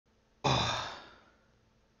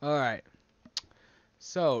All right.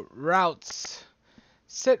 So routes.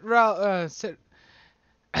 Set route.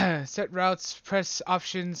 Set routes. Press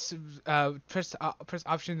options. Press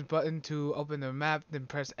options button to open the map. Then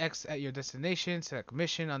press X at your destination. Select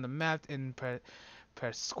mission on the map and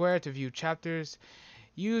press square to view chapters.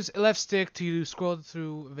 Use left stick to scroll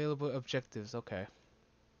through available objectives. Okay.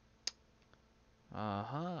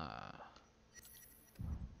 Uh-huh.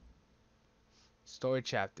 Story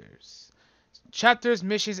chapters. Chapters,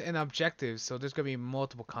 missions, and objectives. So there's gonna be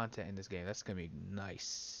multiple content in this game. That's gonna be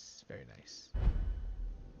nice. Very nice.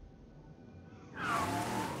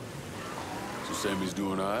 So Sammy's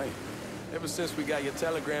doing all right? Ever since we got your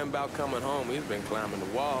telegram about coming home, he's been climbing the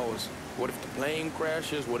walls. What if the plane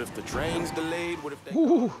crashes? What if the train's delayed? What if they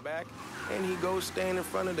come back? And he goes stand in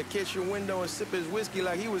front of the kitchen window and sip his whiskey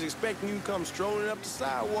like he was expecting you to come strolling up the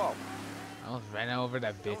sidewalk. I almost ran over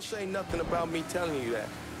that bitch. Don't say nothing about me telling you that.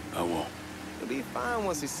 I won't. He'll be fine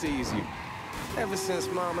once he sees you. Ever since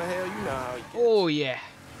Mama Hell, you know how he gets. Oh yeah.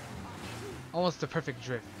 Almost the perfect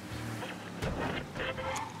drift.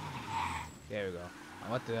 There we go. I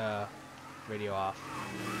want the radio off.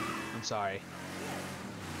 I'm sorry.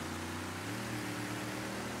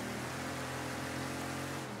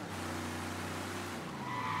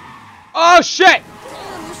 Oh shit!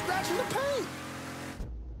 Damn, you're scratching the paint.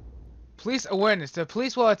 Police awareness. The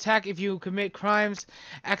police will attack if you commit crimes,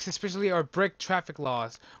 act suspiciously, or break traffic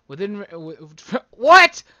laws.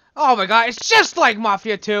 What? Oh my god, it's just like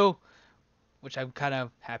Mafia 2! Which I'm kind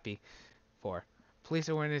of happy for. Police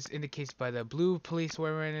awareness indicates by the blue police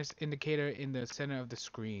awareness indicator in the center of the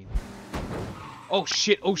screen. Oh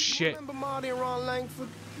shit, oh shit. Remember Marty and Ron Langford?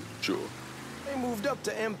 Sure. They moved up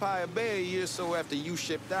to Empire Bay a year or so after you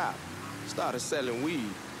shipped out. Started selling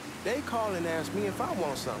weed. They call and ask me if I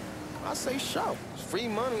want something. I say sure. It's free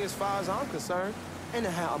money as far as I'm concerned.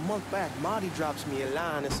 Anyhow, a month back, Marty drops me a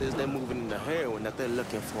line that says they're moving into heroin, that they're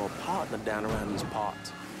looking for a partner down around these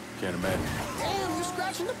parts. Can't imagine. Damn, you're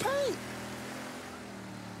scratching the paint.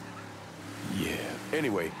 Yeah.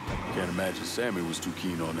 Anyway, can't imagine Sammy was too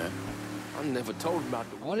keen on that. I never told him about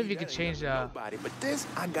the I wonder if you weed. could That change ain't nobody, but this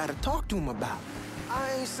I gotta talk to him about.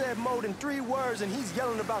 I ain't said more than 3 words and he's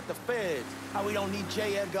yelling about the feds. How we don't need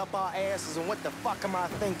J. Edgar up our asses and what the fuck am I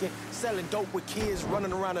thinking? Selling dope with kids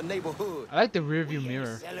running around the neighborhood. I like the rear view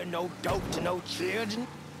mirror. Selling no dope to no children.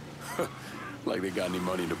 Like they got any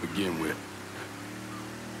money to begin with.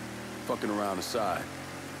 Fucking around aside,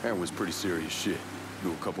 heroin's pretty serious shit.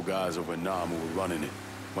 Knew a couple guys over in Nam who were running it.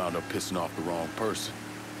 Wound up pissing off the wrong person.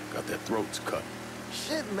 Got their throats cut.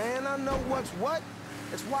 Shit, man, I know what's what.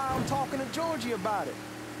 That's why I'm talking to Georgie about it.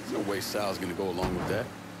 There's no way Sal's gonna go along with that.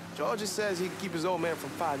 Georgie says he can keep his old man from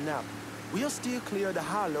fighting out. We'll still clear the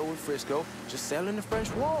hollow in Frisco, just selling the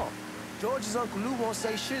French Wall. George's Uncle Lou won't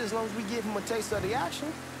say shit as long as we give him a taste of the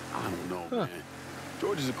action. I don't know, man.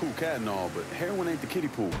 George is a cool cat and all, but heroin ain't the kiddie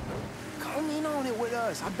pool. Come in on it with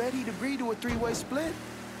us. I bet he'd agree to a 3-way split.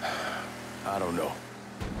 I don't know.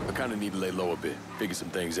 I kinda need to lay low a bit, figure some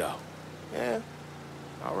things out. Yeah.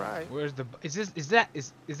 All right. Where's the is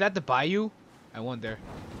that the bayou? I wonder.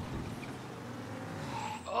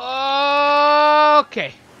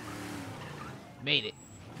 Okay. Made it.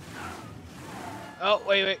 Oh,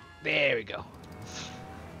 wait. There we go.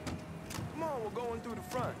 Come on, we're going through the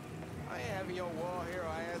front. I ain't having your wall here or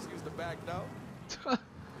I ask use the back door.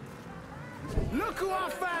 Look who I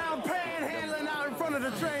found panhandling out in front of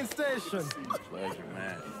the train station. Pleasure,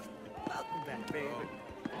 man. Welcome back, baby.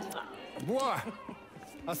 Boy,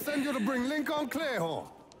 I send you to bring Lincoln Clay home.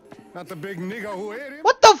 Not the big nigger who ate him.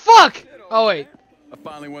 What the fuck? Oh wait. I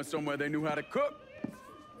finally went somewhere they knew how to cook.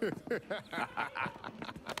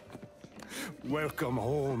 Welcome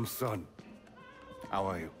home, son. How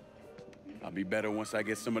are you? I'll be better once I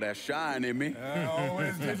get some of that shine in me. I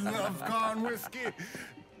always did love corn whiskey.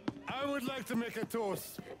 I would like to make a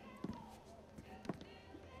toast.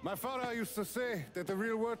 My father used to say that the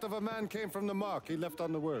real worth of a man came from the mark he left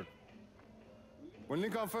on the world. When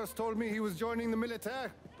Lincoln first told me he was joining the military,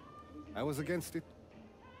 I was against it.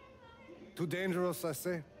 Too dangerous, I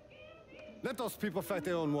say. Let those people fight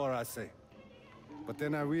their own war, I say. But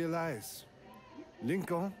then I realized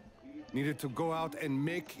Lincoln needed to go out and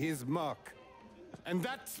make his mark. And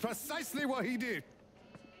that's precisely what he did.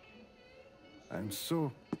 I'm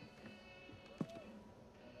so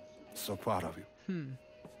proud of you.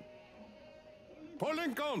 Paul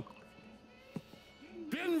Lincoln!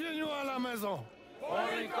 Bienvenue à la maison! Paul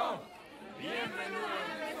Lincoln, bienvenue à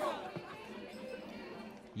la maison.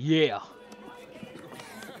 Yeah.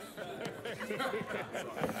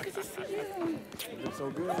 So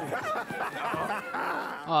good.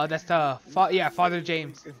 Oh, that's the Father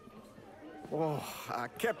James. Oh, I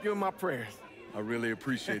kept you in my prayers. I really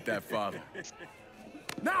appreciate that, Father.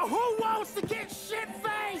 Now who wants to get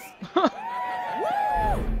shit-faced?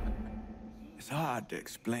 It's hard to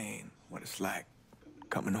explain what it's like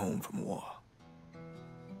coming home from war.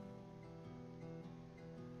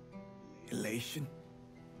 Elation,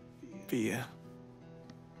 fear,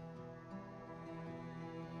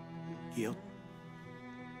 guilt.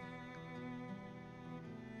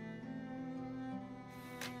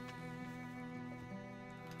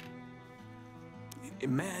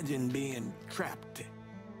 Imagine being trapped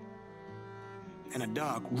in a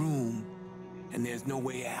dark room and there's no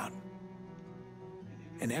way out.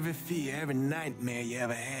 And every fear, every nightmare you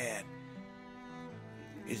ever had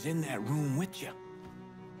is in that room with you.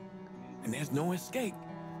 And there's no escape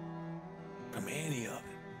from any of it.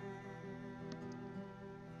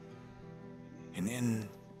 And then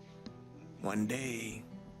one day,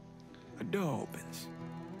 a door opens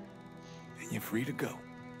and you're free to go.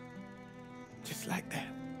 Just like that.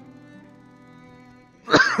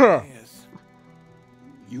 Yes,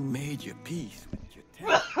 you made your peace with your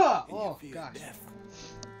talent. Oh, gosh. Death.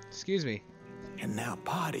 Excuse me. And now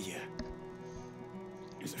part of you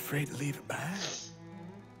is afraid to leave it behind.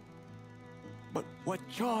 But what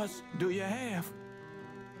choice do you have?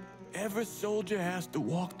 Every soldier has to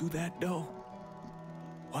walk through that door,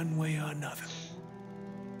 one way or another.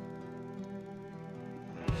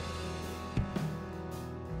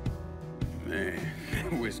 Man,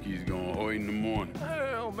 whiskey's going hoy in the morning.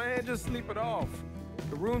 Hell, man, just sleep it off.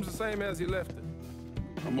 The room's the same as you left it.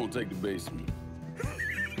 I'm gonna take the basement.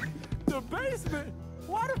 The basement?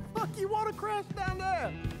 Why the fuck you want to crash down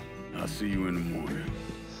there? I'll see you in the morning.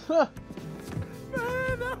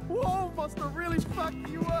 Man, that wall must have really fucked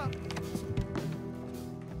you up.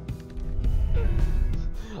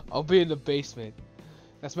 I'll be in the basement.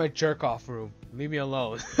 That's my jerk-off room. Leave me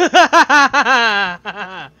alone.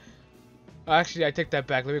 Actually, I take that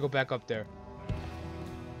back. Let me go back up there.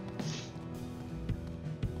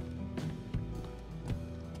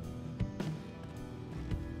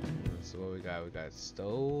 So what we got? We got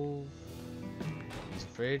stove. Use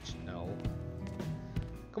fridge? No.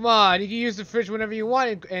 Come on, you can use the fridge whenever you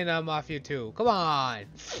want in Mafia 2. Come on.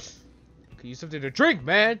 Can use something to drink,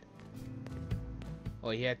 man. Oh,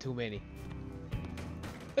 he had too many.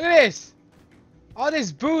 Look at this! All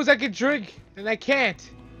this booze I can drink, and I can't.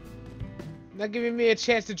 Not giving me a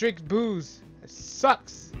chance to drink booze. That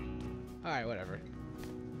sucks. Alright, whatever.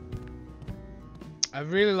 I'm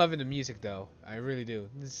really loving the music, though. I really do.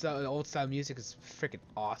 This old style music is freaking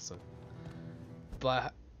awesome.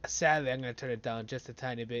 But sadly, I'm gonna turn it down just a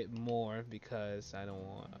tiny bit more because I don't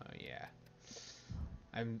want. Yeah.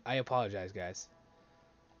 I apologize, guys.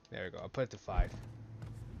 There we go. I'll put it to 5.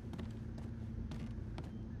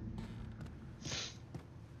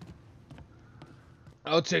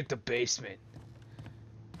 I'll take the basement.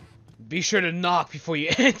 Be sure to knock before you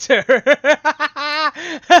enter.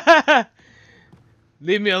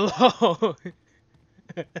 Leave me alone.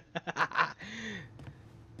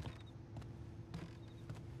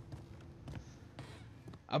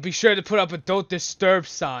 I'll be sure to put up a don't disturb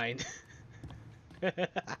sign.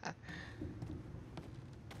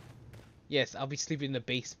 Yes, I'll be sleeping in the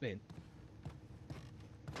basement.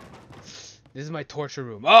 This is my torture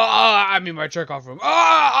room. Oh, I mean my jerk-off room. Oh,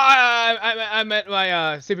 I meant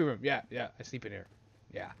my sleeping room. Yeah, I sleep in here.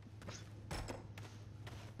 Yeah.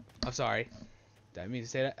 I'm sorry. Did I mean to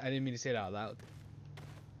say that? I didn't mean to say that out loud.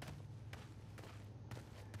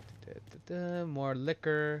 More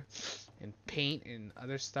liquor and paint and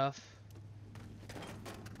other stuff.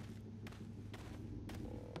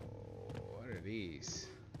 Oh, what are these?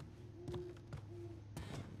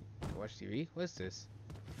 Watch TV? What's this?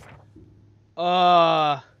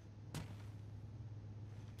 I'm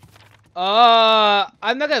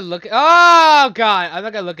not gonna look at. Oh God, I'm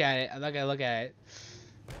not gonna look at it. I'm not gonna look at it.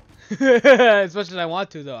 As much as I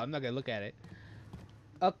want to, though, I'm not gonna look at it.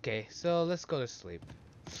 Okay, so let's go to sleep.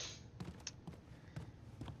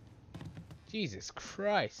 Jesus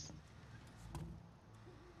Christ.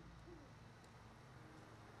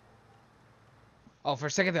 Oh, for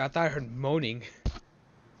a second there, I thought I heard moaning.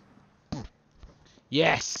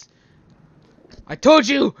 Yes. I told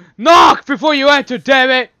you, knock before you enter, damn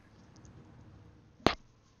it!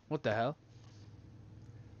 What the hell?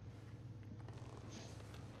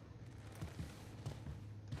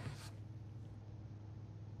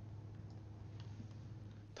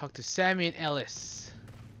 Talk to Sammy and Ellis.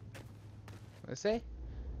 What'd I say?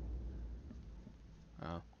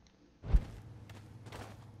 Oh.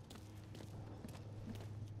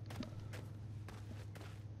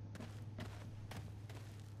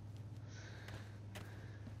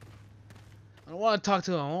 I don't want to talk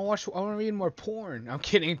to him. I want to watch. I want to read more porn. I'm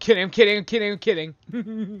kidding. I'm kidding. I'm kidding. I'm kidding. I'm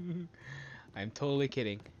kidding. I'm totally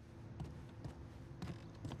kidding.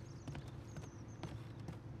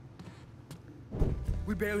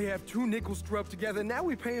 We barely have 2 nickels to rub together. Now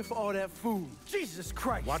we paying for all that food. Jesus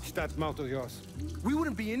Christ. Watch that mouth of yours. We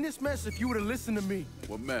wouldn't be in this mess if you would have listened to me.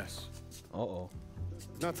 What mess? Uh-oh.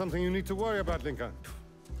 Not something you need to worry about, Lincoln.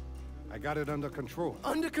 I got it under control.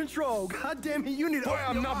 Under control. God damn it, you need to. Boy,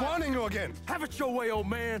 I'm not warning you again. Have it your way, old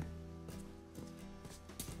man.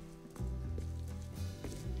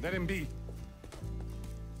 Let him be.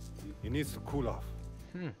 He needs to cool off.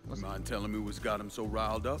 Mind telling me what's got him so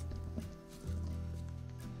riled up?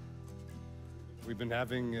 We've been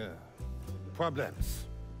having problems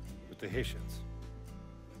with the Haitians.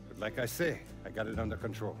 But like I say, I got it under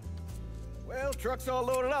control. Well, truck's all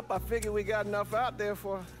loaded up. I figure we got enough out there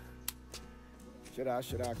for... Should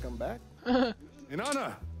I come back? In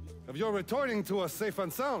honor of your returning to us safe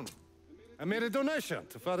and sound, I made a donation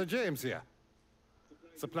to Father James here.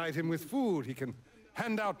 Supplied him with food he can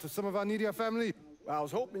hand out to some of our needier family. Well, I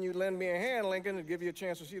was hoping you'd lend me a hand, Lincoln, and give you a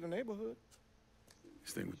chance to see the neighborhood.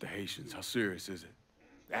 This thing with the Haitians, how serious is it?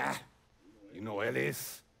 Ah, you know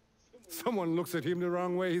Ellis. Someone looks at him the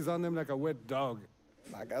wrong way, he's on them like a wet dog.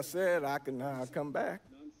 Like I said, I can come back.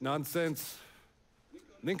 Nonsense.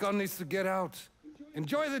 Lincoln needs to get out.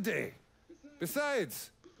 Enjoy the day.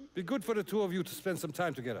 Besides, be good for the two of you to spend some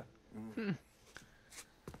time together.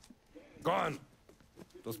 Go on.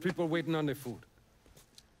 Those people waiting on their food.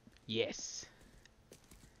 Yes.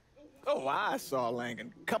 Oh, I saw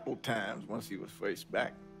Lincoln a couple times once he was first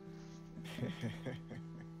back.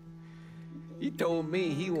 He told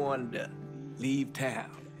me he wanted to leave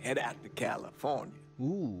town, head out to California.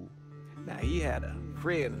 Ooh. Now, he had a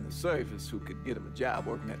friend in the service who could get him a job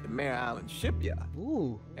working at the Mare Island shipyard.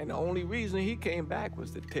 Ooh. And the only reason he came back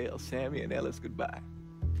was to tell Sammy and Ellis goodbye.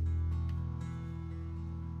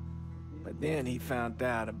 But then he found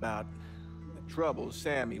out about the trouble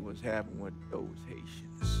Sammy was having with those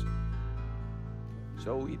Haitians.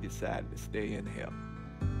 So he decided to stay and help.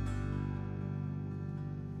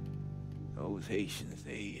 Those Haitians,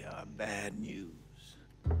 they are bad news.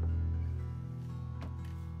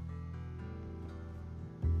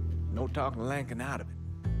 No talking Lincoln out of it.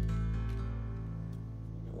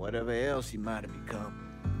 Whatever else he might have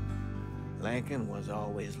become, Lincoln was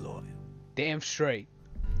always loyal. Damn straight.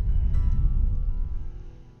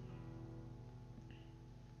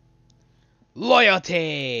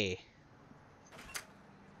 Loyalty.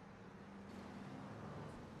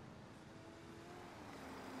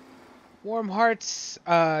 Warm Hearts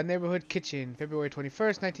Neighborhood Kitchen, February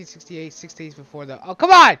 21st, 1968, 6 days before the... Oh,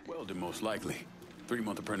 come on! Well, then most likely.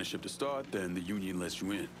 3-month apprenticeship to start, then the union lets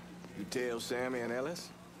you in. You tell Sammy and Ellis?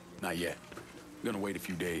 Not yet. Gonna wait a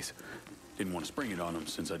few days. Didn't want to spring it on them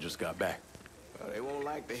since I just got back. Well, they won't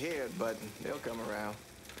like the head button. They'll come around.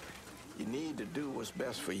 You need to do what's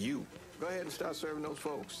best for you. Go ahead and start serving those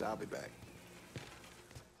folks. I'll be back.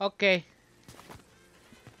 Okay.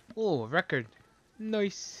 Ooh, record.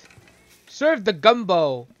 Nice. Serve the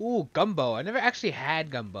gumbo. Ooh, gumbo. I never actually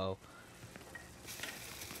had gumbo.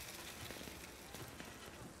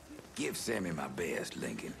 Give Sammy my best,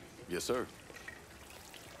 Lincoln. Yes, sir.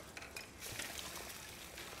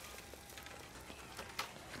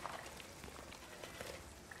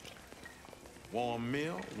 Warm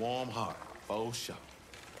meal, warm heart. For sure.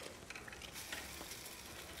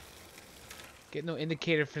 Get no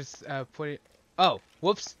indicator for putting... Oh,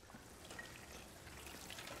 whoops.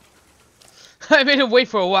 I made him wait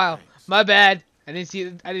for a while. My bad. I didn't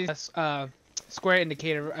see... I didn't square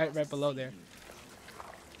indicator right below there.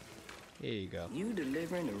 Here you go. You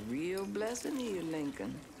delivering a real blessing here,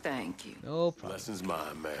 Lincoln. Thank you. No problem. Blessings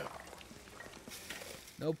mine, ma'am.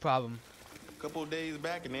 No problem. Couple of days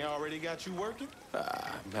back and they already got you working?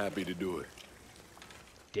 I'm happy to do it.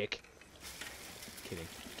 Dick. Kidding.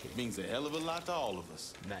 Kidding. Means a hell of a lot to all of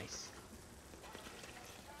us. Nice.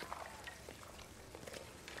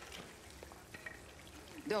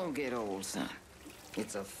 Don't get old, son.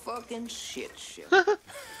 It's a fucking shit show.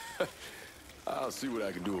 I'll see what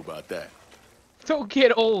I can do about that. Don't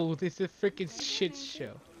get old. It's a freaking shit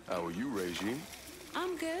show. How are you, Regine?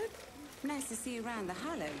 I'm good. Nice to see you around the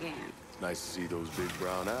holler again. Nice to see those big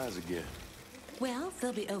brown eyes again. Well,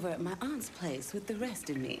 they'll be over at my aunt's place with the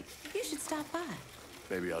rest of me. You should stop by.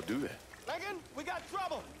 Maybe I'll do that. Lincoln, we got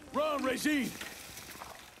trouble. Run, Regine!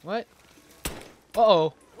 What?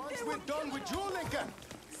 Uh-oh. Once we're done with you, Lincoln,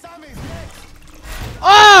 Sammy's next.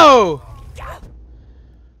 Oh!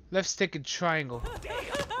 Left stick and triangle.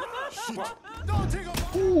 Don't take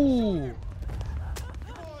a... Ooh.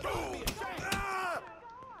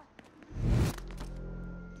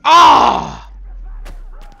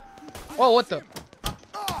 Oh, what the?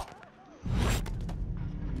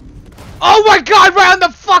 Oh my god, right on the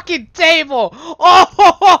fucking table! Oh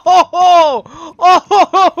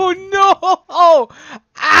no!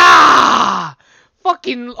 Ah!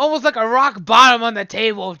 Fucking almost like a rock bottom on the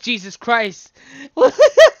table. Jesus Christ.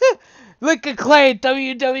 Look at Clay,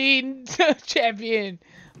 WWE champion.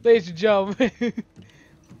 Ladies and gentlemen.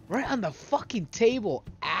 Right on the fucking table.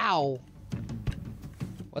 Ow.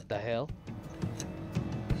 What the hell?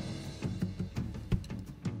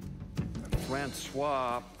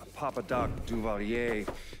 Francois Papadoc Duvalier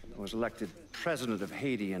was elected president of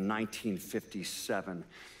Haiti in 1957.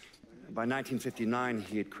 By 1959,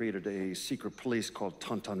 he had created a secret police called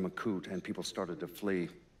Tonton Macoute, and people started to flee.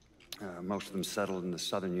 Most of them settled in the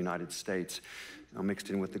southern United States. Now, mixed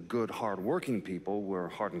in with the good, hard-working people were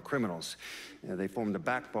hardened criminals. They formed the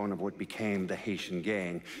backbone of what became the Haitian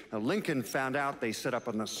gang. Now, Lincoln found out they set up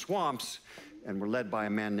in the swamps and were led by a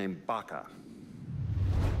man named Baca.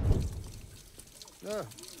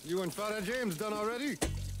 You and Father James done already?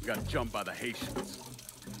 We got jumped by the Haitians.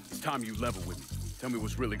 It's time you level with me. Tell me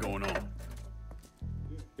what's really going on.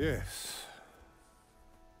 Yes.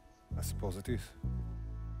 I suppose it is.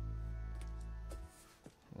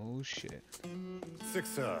 Oh shit.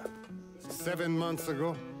 7 months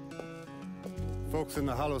ago, folks in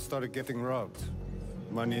the Hollow started getting robbed.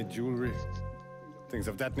 Money, jewelry, things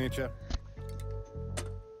of that nature.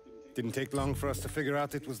 Didn't take long for us to figure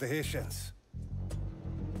out it was the Haitians.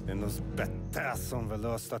 Then those bâtards on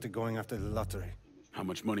velour started going after the lottery. How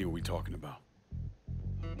much money are we talking about?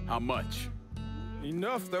 How much?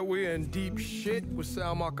 Enough that we're in deep shit with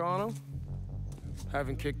Sal Marcano.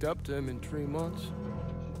 Haven't kicked up to him in 3 months.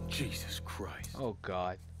 Jesus Christ. Oh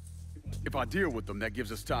god. If I deal with them, that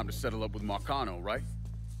gives us time to settle up with Marcano, right?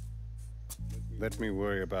 Let me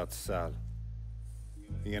worry about Sal.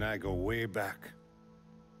 He and I go way back.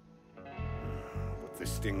 But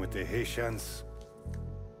this thing with the Haitians,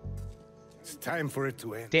 it's time for it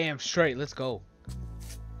to end. Damn straight, let's go.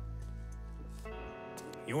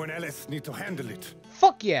 You and Ellis need to handle it.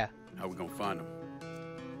 Fuck yeah. How we gonna find them?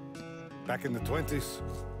 Back in the 20s,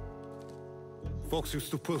 folks used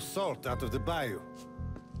to pull salt out of the bayou.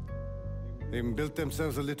 They even built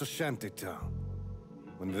themselves a little shanty town.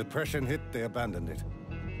 When the Depression hit, they abandoned it.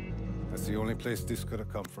 That's the only place this could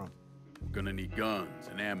have come from. We're gonna need guns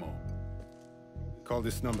and ammo. Call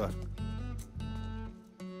this number.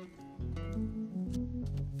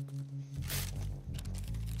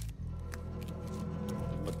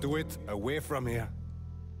 But do it away from here.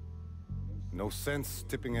 No sense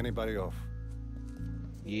tipping anybody off.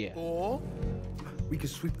 Yeah. Or we could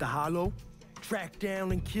sweep the Hollow, track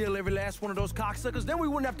down and kill every last one of those cocksuckers, then we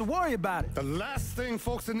wouldn't have to worry about it. The last thing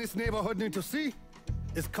folks in this neighborhood need to see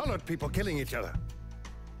is colored people killing each other.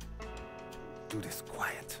 Do this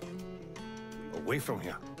quiet. Away from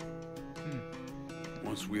here.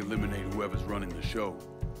 Once we eliminate whoever's running the show,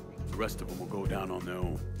 the rest of them will go down on their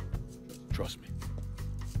own. Trust me.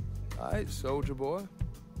 All right, soldier boy.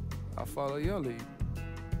 I'll follow your lead.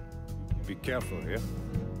 Be careful here.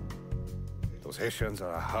 Those Haitians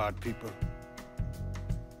are a hard people.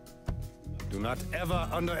 Do not ever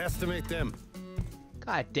underestimate them.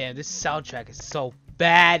 God damn, this soundtrack is so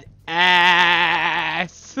bad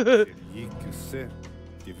ass. Celui que sait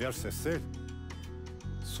diverser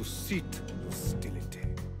suscite hostilité.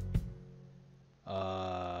 I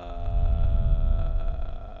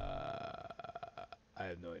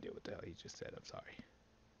have no idea what the hell he just said. I'm sorry.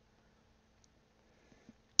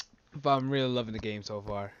 But I'm really loving the game so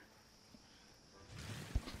far.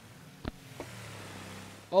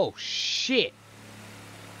 Oh shit!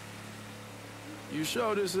 You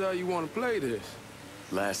sure this is how you want to play this?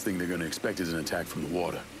 Last thing they're gonna expect is an attack from the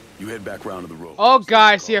water. You head back round to the road. Oh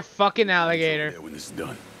god, I see a fucking It's over alligator. there when this is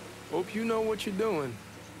done. Hope you know what you're doing.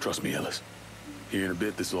 Trust me, Ellis. Here in a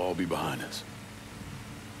bit, this will all be behind us.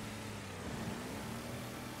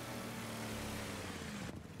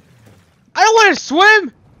 I don't want to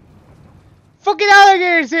swim! Fucking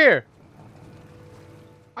alligators here!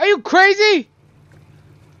 Are you crazy?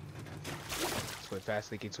 Swim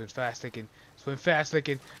fast, Lincoln. Swim fast, Lincoln. Swim fast,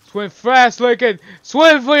 Lincoln. Swim fast, Lincoln.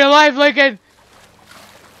 Swim for your life, Lincoln.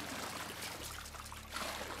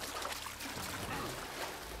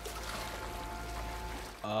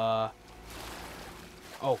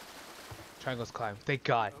 Oh. Triangles climb. Thank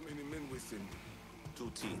God. How many men within?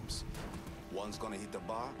 2 teams. One's gonna hit the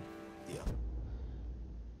bar, the other.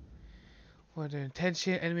 For the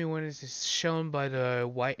intention, enemy awareness is shown by the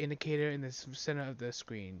white indicator in the center of the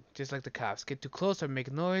screen. Just like the cops. Get too close or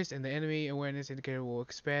make noise, and the enemy awareness indicator will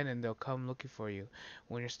expand and they'll come looking for you.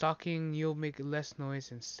 When you're stalking, you'll make less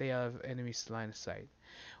noise and stay out of enemy's line of sight.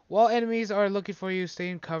 While enemies are looking for you, stay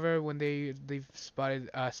in cover. When they've spotted,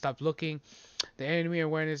 stop looking. The enemy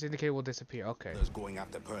awareness indicator will disappear. Okay. There's going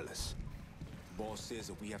after Perlis. Boss says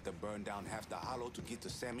if we have to burn down half the hollow to get to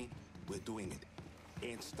Sammy, we're doing it.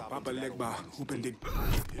 Ain't stopping. Papa till that Legba, old who been state.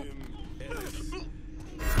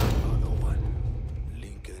 Another one.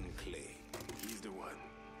 Lincoln Clay. He's the one.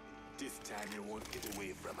 This time you won't get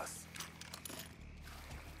away from us.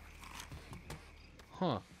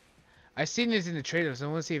 Huh. I seen this in the trailer, so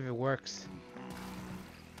I want to see if it works.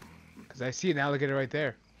 Cause I see an alligator right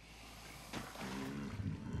there.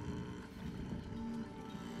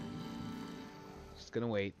 Just gonna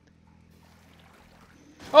wait.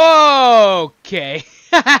 Okay.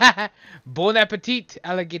 Bon appetit,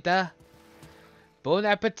 alligator. Bon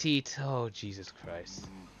appetit. Oh, Jesus Christ.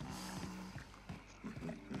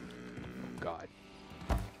 God.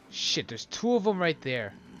 Shit, there's two of them right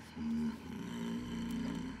there.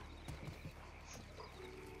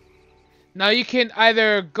 Now you can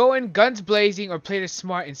either go in guns blazing or play the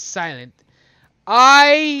smart and silent.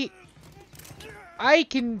 I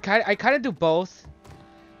kind of do both.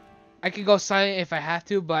 I can go silent if I have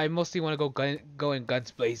to, but I mostly want to go in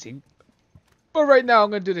guns blazing. But right now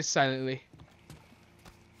I'm gonna do this silently.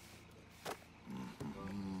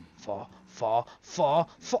 Fall, fall, fall,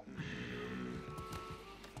 fall.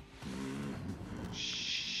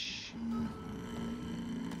 Shh.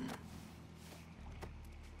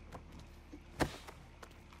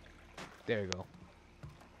 There we go.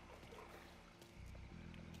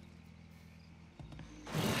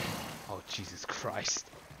 Oh, Jesus Christ.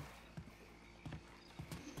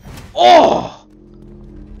 Oh!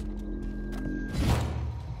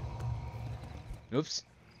 Oops.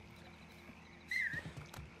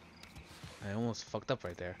 I almost fucked up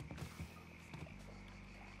right there.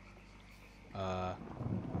 Oh,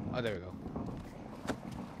 there we go.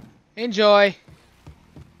 Enjoy!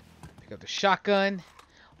 Pick up the shotgun.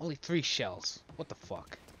 Only 3 shells. What the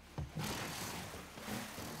fuck?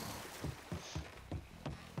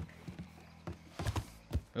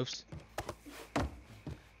 Oops.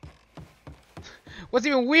 What's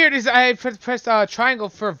even weird is I pressed triangle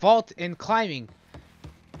for vault and climbing.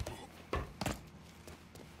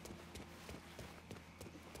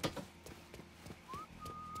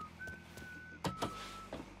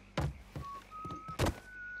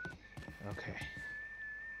 Okay.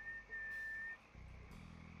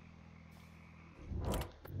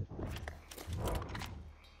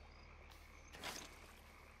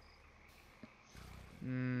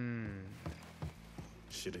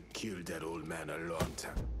 Should have killed that old man a long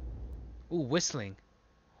time. Ooh, whistling.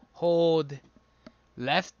 Hold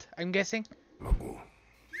left, I'm guessing. Mago.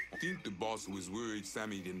 Think the boss was worried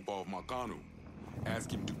Sammy'd involve Marcano.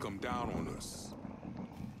 Ask him to come down on us.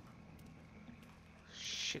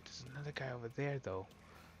 Shit, there's another guy over there though.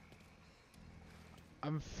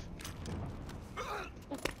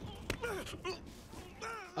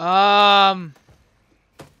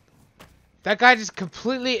 That guy just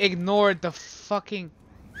completely ignored the fucking...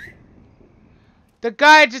 The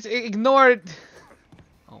guy just ignored...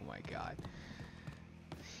 Oh my god.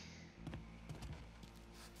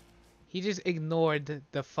 He just ignored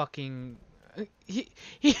the fucking... He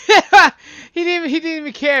didn't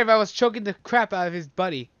even care if I was choking the crap out of his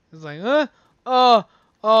buddy. He was like, huh? Oh,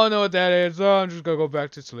 I know what that is. Oh, I'm just gonna go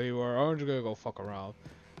back to sleep, or I'm just gonna go fuck around.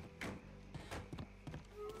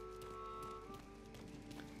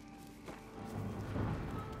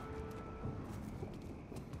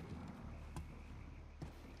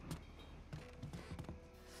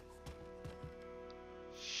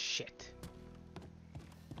 Shit.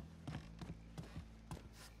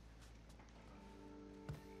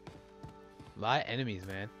 A lot of enemies,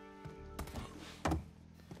 man.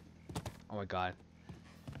 Oh my god.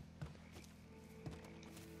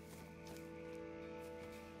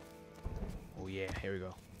 Oh yeah, here we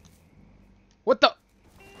go. What the?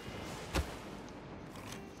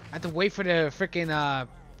 I have to wait for the freaking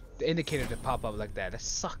the indicator to pop up like that. That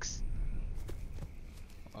sucks.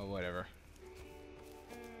 Oh, whatever.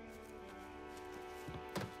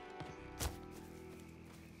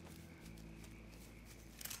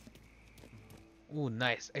 Ooh,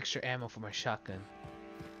 nice. Extra ammo for my shotgun.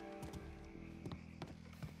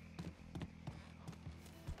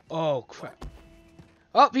 Oh, crap.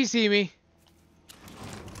 Oh, he see me.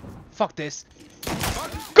 Fuck this.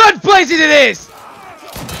 Good blazing it is!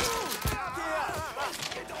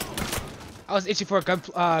 I was itching for a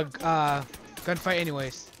gunfight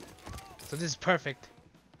anyways. So this is perfect.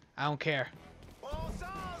 I don't care.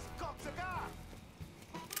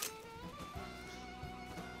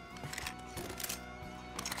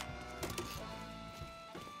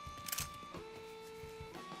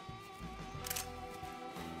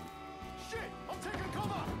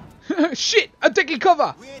 Shit! I'm taking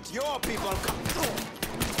cover! We ain't your people.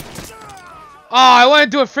 Oh, I want to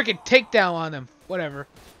do a freaking takedown on him. Whatever.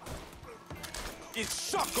 It's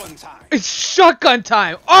shotgun time. It's shotgun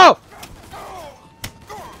time! Oh!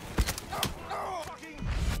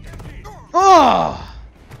 Oh!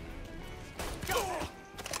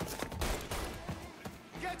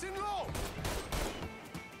 Getting low.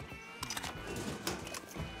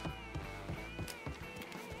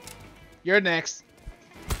 You're next.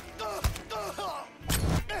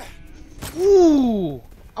 Ooh!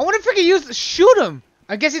 I want to freaking shoot him!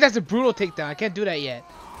 I'm guessing that's a brutal takedown. I can't do that yet.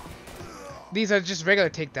 These are just regular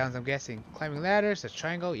takedowns, I'm guessing. Climbing ladders, that's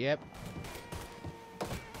triangle, yep.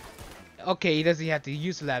 Okay, he doesn't have to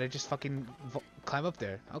use the ladder, just fucking climb up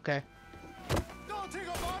there. Okay. Don't think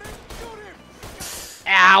about it. Shoot him.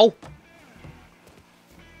 Ow!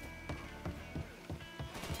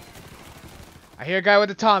 I hear a guy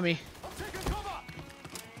with a Tommy. I'm taking cover.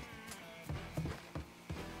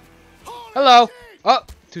 Hello! Oh,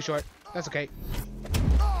 too short. That's okay.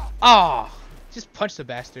 Ah! Oh, just punch the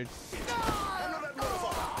bastard.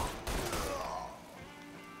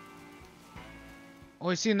 Oh,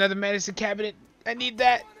 I see another medicine cabinet. I need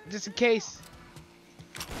that, just in case.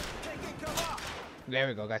 There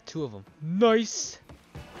we go, got 2 of them. Nice!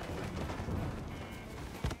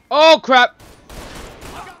 Oh, crap!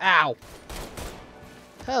 Ow!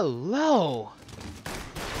 Hello!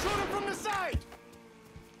 Shoot him from the side.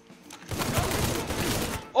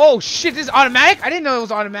 Oh, shit, this is automatic? I didn't know it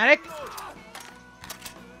was automatic.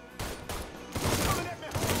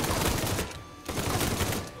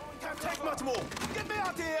 Can't take much more. Get me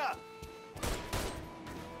out here.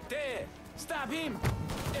 There. Stop him.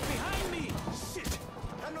 They're behind me. Shit.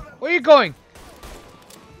 Where are you going?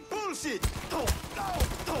 Bullshit.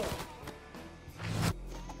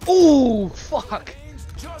 Ooh, fuck.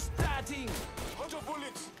 Just starting. 100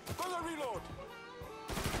 bullets. Gonna reload.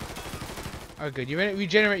 Alright, good. You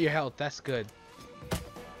regenerate your health. That's good.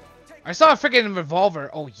 I saw a freaking revolver.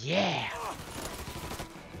 Oh, yeah.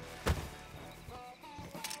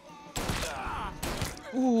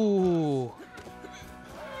 Ooh.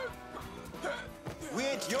 We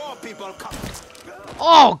ain't your people.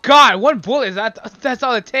 Oh, God. 1 bullet. That's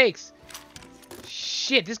all it takes.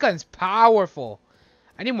 Shit, this gun's powerful.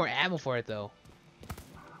 I need more ammo for it, though.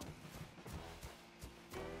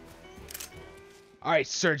 Alright,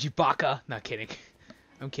 Serge Ibaka. Not kidding.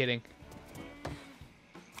 I'm kidding.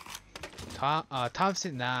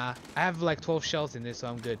 Thompson, nah. I have like 12 shells in this, so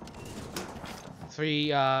I'm good.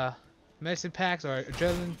 3 medicine packs or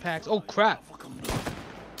adrenaline packs. Oh crap!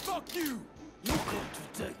 Fuck you! You come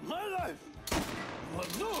to take my life! Well,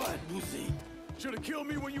 no, I Lucy. Should have killed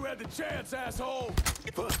me when you had the chance, asshole!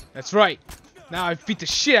 That's right. Now I beat the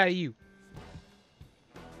shit out of you.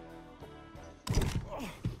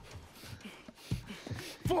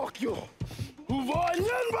 Fuck you!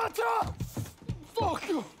 Fuck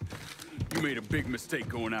you! You made a big mistake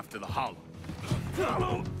going after the Hollow.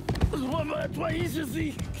 Hallo! Wat is er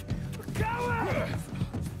zie? Kouwe!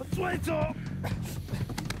 Tweetal!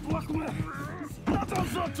 Wacht me! Laat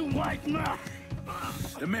ons zo toe, Mike, man!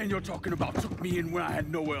 The man you're talking about took me in when I had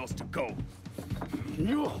nowhere else to go.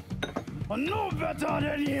 You are no better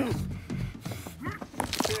than him!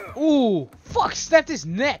 Ooh, fuck! Snapped his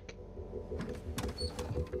neck.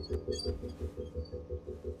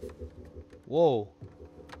 Whoa.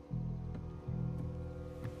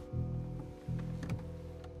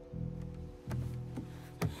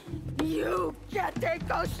 You can't take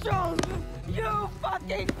those stones! You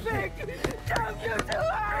fucking pig! Damn you to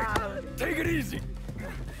hell! Take it easy.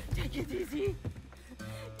 Take it easy.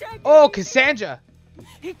 Take it Oh, easy. Cassandra.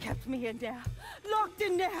 He kept me in there, locked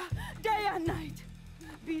in there, day and night.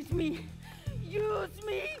 Beat me, use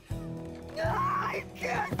me. I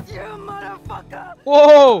can't, you motherfucker!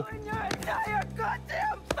 Whoa. And your entire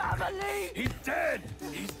goddamn family! He's dead.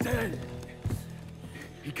 He's dead.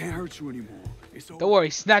 He can't hurt you anymore. It's over. Don't worry,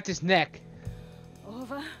 snapped his neck.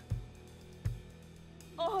 Over.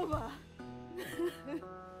 Over. This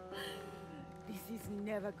is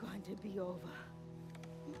never going to be over.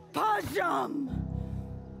 Pajam!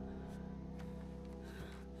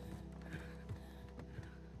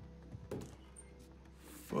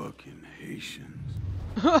 Fucking Haitians.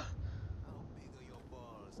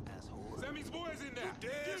 Sammy's boys in there.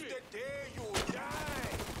 There's the day you die.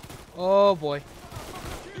 Oh boy.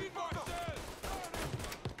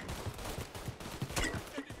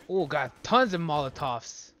 Oh, got tons of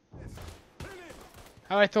Molotovs.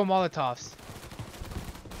 How do I throw Molotovs?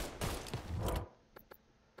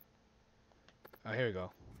 Oh, here we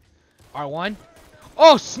go. R1.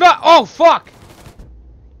 Oh, snot! Oh, fuck!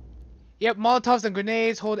 Yep, Molotovs and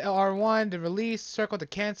grenades. Hold R1 to release. Circle to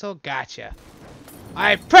cancel. Gotcha.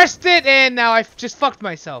 I pressed it and now I just fucked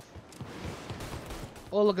myself.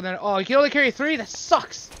 Oh, look at that. Oh, you can only carry 3? That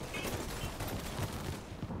sucks.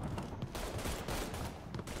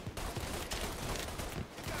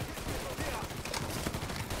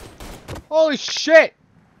 Holy shit.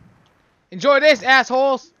 Enjoy this,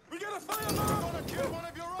 assholes. We got a firebomb! Wanna kill one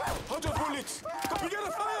of your own? 100 bullets! We got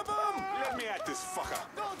a firebomb! Let me at this fucker.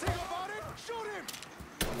 Don't think about it! Shoot him!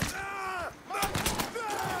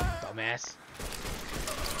 Dumbass.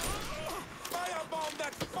 Firebomb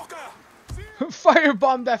that fucker!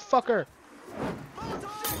 Firebomb that fucker.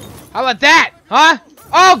 How about that? Huh?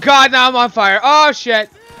 Oh god, now I'm on fire. Oh shit.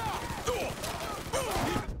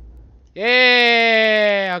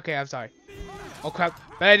 Yeah. Okay, I'm sorry. Oh crap.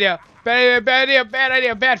 Bad idea. Bad idea. Bad idea. Bad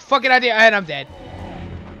idea. Bad fucking idea. And I'm dead.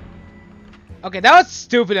 Okay, that was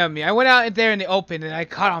stupid of me. I went out there in the open and I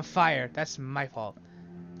caught on fire. That's my fault.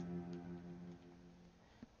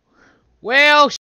 Well.